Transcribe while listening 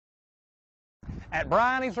At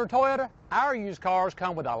Bryan Easler Toyota, our used cars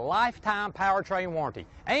come with a lifetime powertrain warranty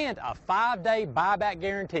and a 5-day buyback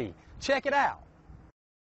guarantee. Check it out.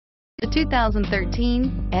 The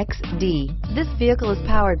 2013 XD. This vehicle is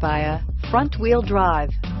powered by a front-wheel drive,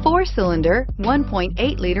 4-cylinder,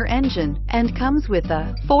 1.8-liter engine, and comes with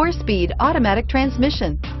a 4-speed automatic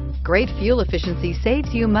transmission. Great fuel efficiency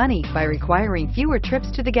saves you money by requiring fewer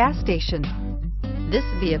trips to the gas station. This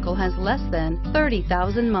vehicle has less than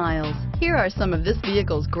 30,000 miles. Here are some of this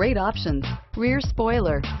vehicle's great options: rear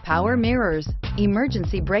spoiler, power mirrors,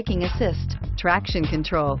 emergency braking assist, traction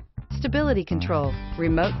control, stability control,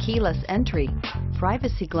 remote keyless entry,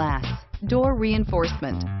 privacy glass, door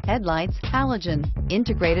reinforcement, headlights halogen,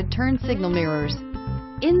 integrated turn signal mirrors.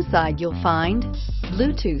 Inside you'll find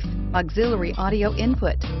Bluetooth, auxiliary audio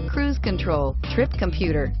input, cruise control, trip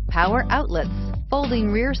computer, power outlets,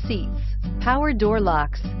 folding rear seats, power door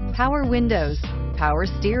locks, power windows, power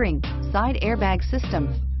steering, side airbag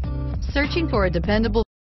system. Searching for a dependable...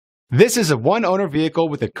 This is a one-owner vehicle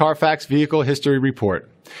with a Carfax Vehicle History Report.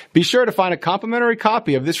 Be sure to find a complimentary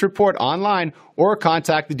copy of this report online or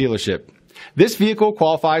contact the dealership. This vehicle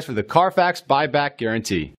qualifies for the Carfax Buyback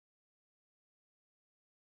Guarantee.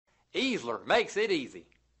 Easler makes it easy.